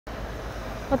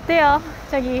어때요?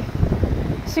 저기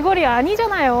시골이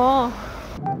아니잖아요.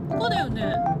 그거네요.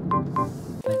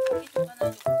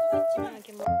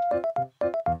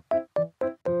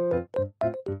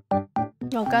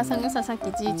お母さんがさ、さっ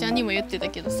きじいちゃんにも言ってた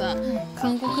けどさ、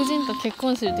韓国人と結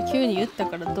婚するって急に言った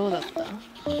からどうだった？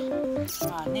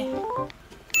まあね。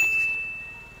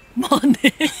まあね。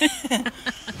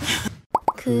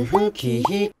空気。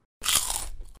久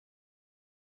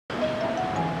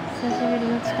しぶり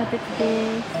の地下鉄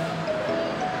です。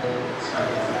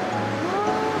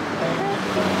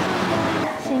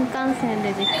新幹線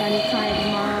で実家に帰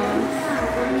ります。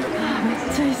めっ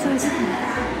ちゃ急いでる。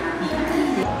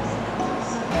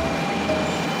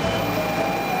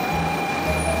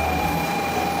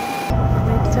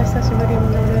久しぶりに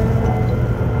乗る。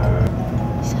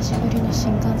久しぶりの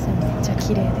新幹線めっちゃ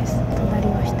綺麗です。隣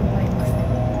は人がいません。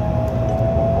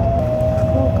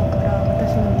福岡から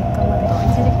私の実家まで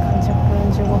1時間10分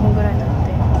15分ぐらいなので、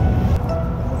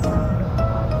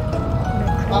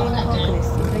これクレインパークです。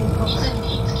クレインパ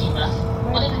ーク。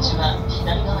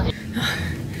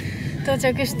到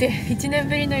着して1年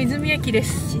ぶりの泉駅で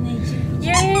す。イ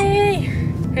エ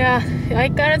ーイ。いや相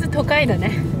変わらず都会だ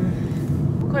ね。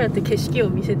こうやって景色を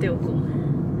見せておこう。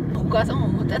お母さんも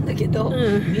思ったんだけど、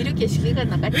見る景色が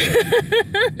なかった。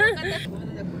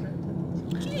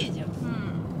綺麗じゃん。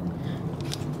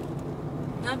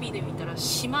ナビで見たら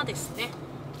島ですね。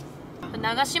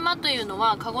長島というの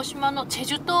は鹿児島のチェ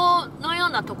ジュ島のよう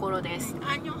なところです。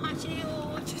アンニョンハセヨ。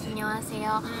アンニョンハセ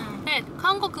ヨ。で、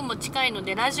韓国も近いの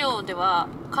でラジオでは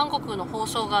韓国の放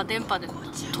送が電波で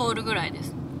通るぐらいで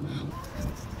す。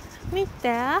見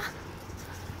て。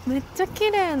めっちゃ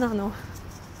綺麗なの。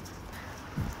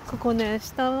ここね、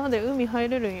下まで海入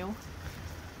れるんよ。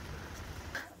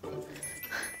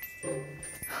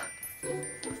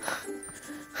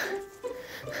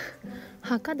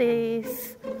墓で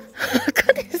す。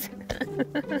墓です。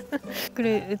こ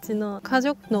れうちの家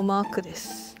族のマークで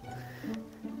す。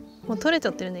もう取れちゃ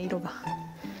ってるね、色が。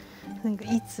なんか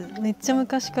いつめっちゃ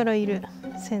昔からいる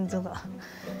先祖が。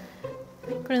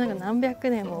これなんか何百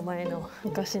年も前の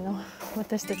昔の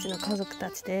私たちの家族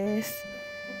たちです。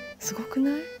すごく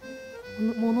ない？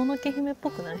もののけ姫っぽ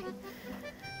くない？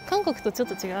韓国とちょっ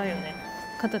と違うよね、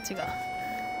形が。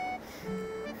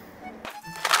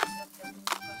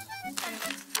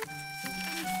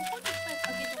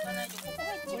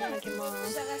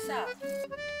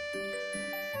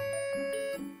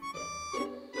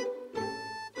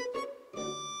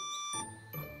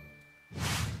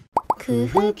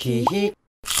空気。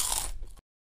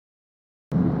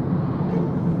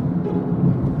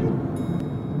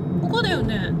ここだよ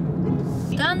ね。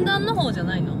だんだんの方じゃ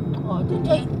ないの？じ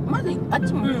ゃあまずあっ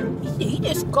ちも行っていい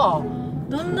ですか？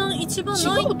だんだん一番違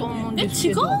うと思うんです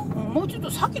けど。もうちょっ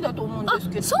と先だと思うんです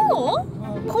けど。そう？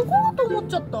ここだと思っ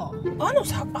ちゃった。あ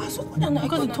そこじゃない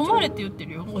かな。止まれって言って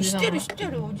るよ。知ってる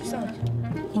おじさん。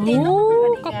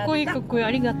おお、かっこいいかっこいい。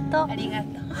ありがとう。ありがと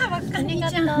う。ありが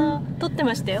とう。撮って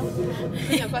ましたよ。お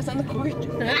母さんの声。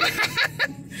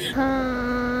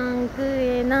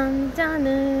한국의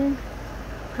남자는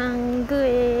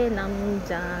한국의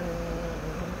남자는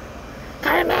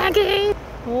갈매기.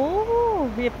 오,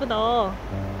 예쁘다.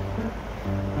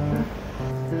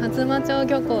 하즈마町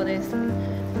漁港です。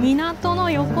港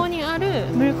の横にある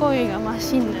물고기が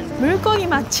맛있는 물고기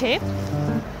맛집.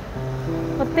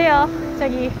 어때요?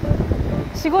 저기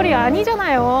시골이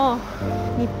아니잖아요.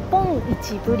 일본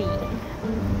이치 브리. 안녕하세요.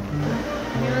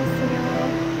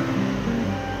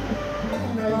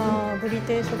 와, 브리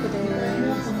定食で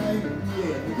す。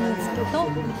煮付けと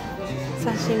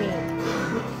刺身、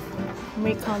アメ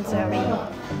リカンゼリー。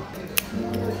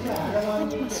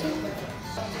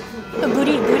ブ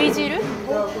リ汁？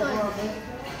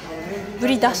ブ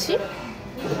リだし？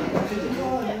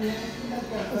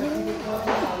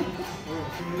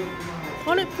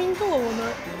あれピントがない。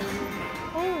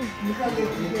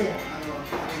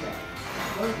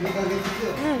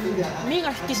身が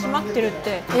引き締まってるっ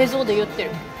て映像で言って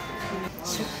る。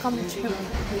食感も違う。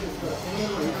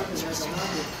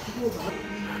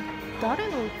誰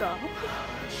の歌？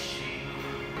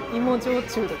芋焼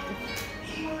酎だって。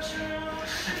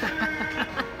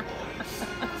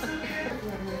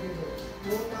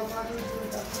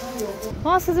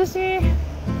와涼しい.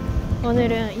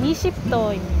 오늘은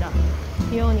 20도입니다.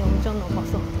 기온이 엄청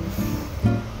높아서.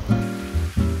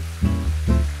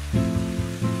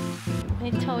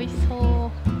 진짜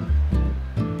맛있어.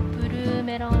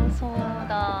 블루메론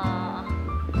소다.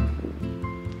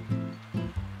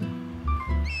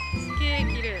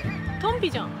 스케이키를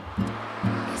톰비장.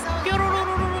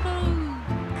 뾰로로로로로.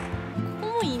 ここ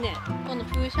もいいね。この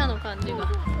風車の感じが。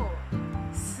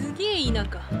すげえ田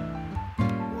舎。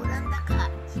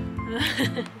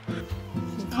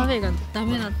カフェがダ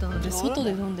メだったので外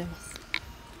で飲んでます。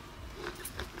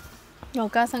お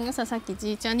母さんがさ、さっき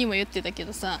じいちゃんにも言ってたけ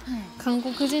どさ、韓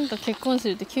国人と結婚す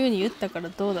るって急に言ったから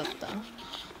どうだった？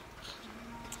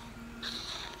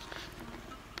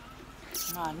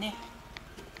まあね。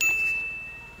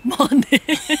まあね。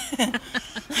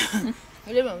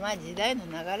でもまあ時代の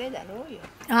流れだろうよ。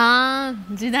あ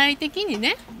あ、時代的に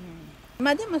ね。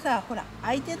まあでもさ、ほら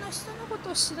相手の人のこ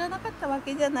とを知らなかったわ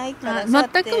けじゃないからさ、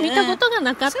全く見たことが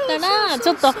なかったらち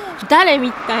ょっと誰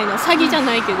みたいな詐欺じゃ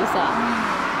ないけど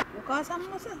さ、お母さん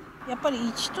もさ、やっぱり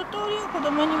一通り子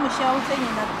供にも幸せに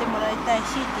なってもらいたいしっ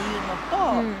ていうの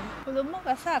と、子供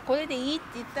がさこれでいいって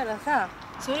言ったらさ、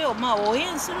それをまあ応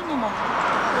援するのも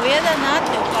親だなっ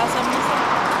てお母さんもさ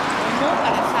思う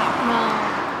からさ、ま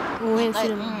あ応援す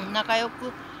るの、仲良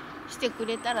くしてく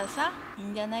れたらさいい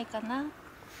んじゃないかな。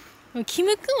キ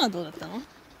ム君はどうだったの？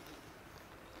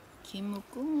キム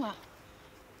君は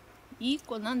いい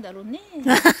子なんだろうね。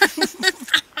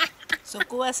そ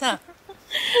こはさ、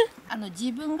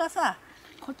自分がさ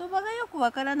言葉がよく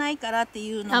わからないからってい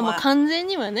うのは、もう完全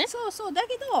にはね。そうそう、だ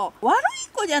けど悪い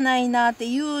子じゃないなって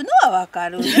いうのはわか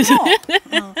る。で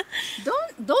も、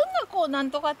どんな子な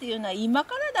んとかっていうのは今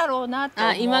からだろうなって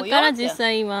思うよ。今から実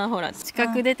際今ほら近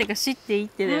くでってか知っていっ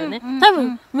てだよね。多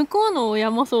分向こうの親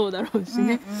もそうだろうし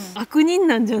ね。悪人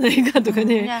なんじゃないかとか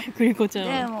ね、クリコち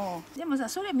ゃんは。でもさ、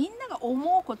それみんなが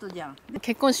思うことじゃん。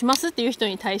結婚しますっていう人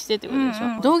に対してってことでし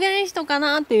ょ。どげん人か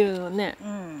なっていうのね。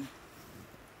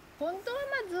本当は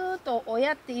まあずっと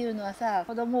親っていうのはさ、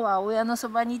子供は親のそ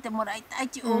ばにいてもらいたいっ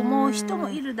て思う人も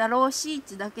いるだろうしっ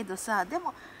てだけどさ、で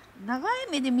も長い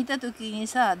目で見た時に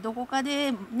さ、どこか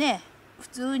でね普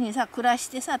通にさ暮らし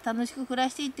てさ、楽しく暮ら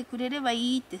していってくれれば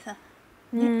いいってさ、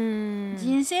ね、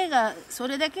人生がそ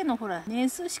れだけのほら年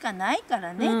数しかないか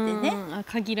らねってね、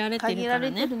限られてるからね。限ら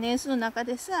れてる年数の中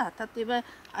でさ、例えば明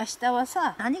日は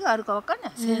さ何があるか分かんな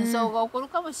い、戦争が起こる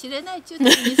かもしれないっていう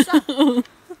時にさ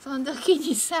その時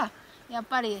にさ、やっ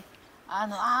ぱりあ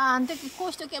の時こ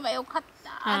うしとけばよかっ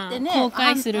たってね、後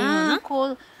悔するような、こ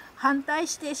う反対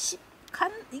していか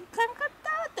んかっ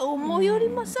たって思うより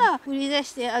もさ、振り出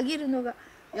してあげるのが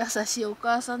優しいお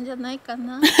母さんじゃないか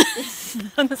なって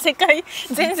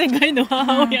全世界の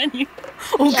母親に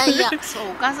送る。いやいや、そ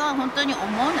うお母さんは本当に思う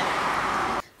のよ。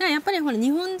やっぱりほら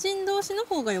日本人同士の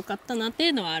方が良かったなってい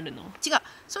うのはあるの。違う、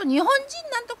そう日本人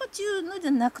なんとかっていうのじ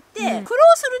ゃなくて、苦労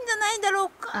するんじゃないだろう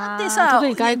かってさ、特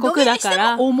に外国だか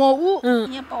ら思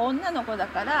う、やっぱ女の子だ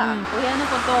から、親のこ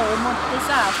とを思って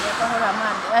さ、やっぱほら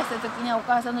まあ出会した時にはお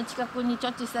母さんの近くにち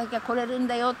ょっとした時は来れるん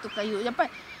だよとかいう、やっぱ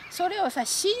りそれをさ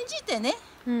信じてね、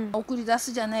送り出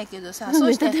すじゃんけどさ、そ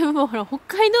うして例えばほら北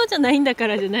海道じゃないんだか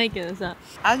らじゃないけどさ、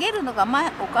あげるのがま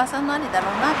あお母さんのあれだろ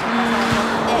うなとお母さんは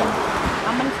思って。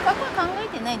あんまり深くは考え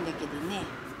てないんだけどね。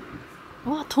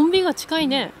わ、トンビが近い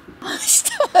ね。明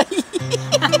日はい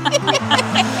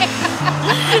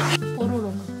い。ポロ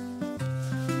ロ。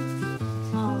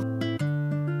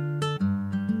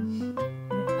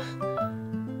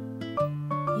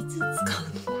いつ使う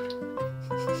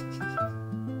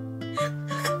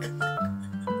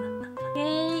の？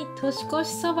年越し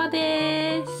そば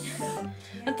です。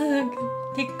あとなんか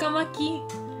鉄火巻き。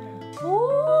お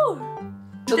お。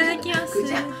いただきます。い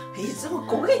つも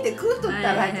焦げて食うとっ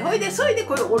たら、それで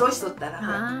これおろしとった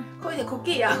ら、これでこ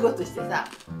けやごとしてさ、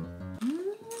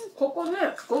ここね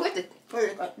焦げてこ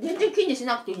れ全然気にし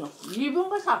なくていいの。自分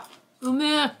がさ、う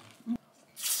めえ。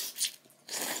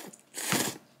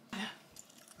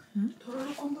とろ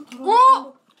ろ昆布、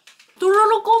とろ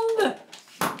ろ昆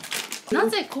布。な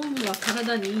ぜ昆布は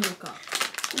体にいいのか。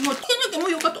もうつけなきゃも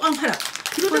うよかった。ほら、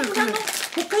広田村の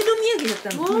北海道土産だった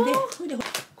ので、それで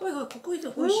これで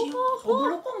美味しいよ。おぼ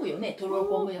ろ昆布よね、とろろ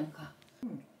昆布やんか。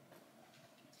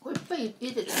これいっぱい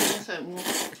入れて食べなさい。もう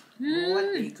終わっ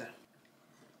ていいから。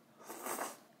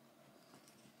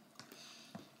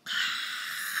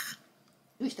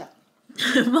どうした？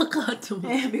うまかって思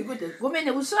う。びっくりした。ごめん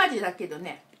ね、薄味だけど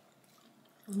ね。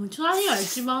薄味が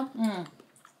一番。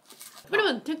これ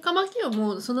は鉄火巻きは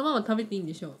もうそのまま食べていいん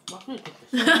でしょう。忘れ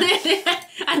てた。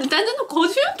単純の小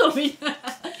獣とみたいな。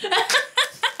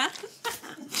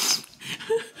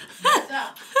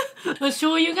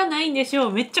醤油がないんでしょ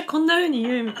う。めっちゃこんな風に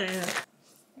言うみたいな。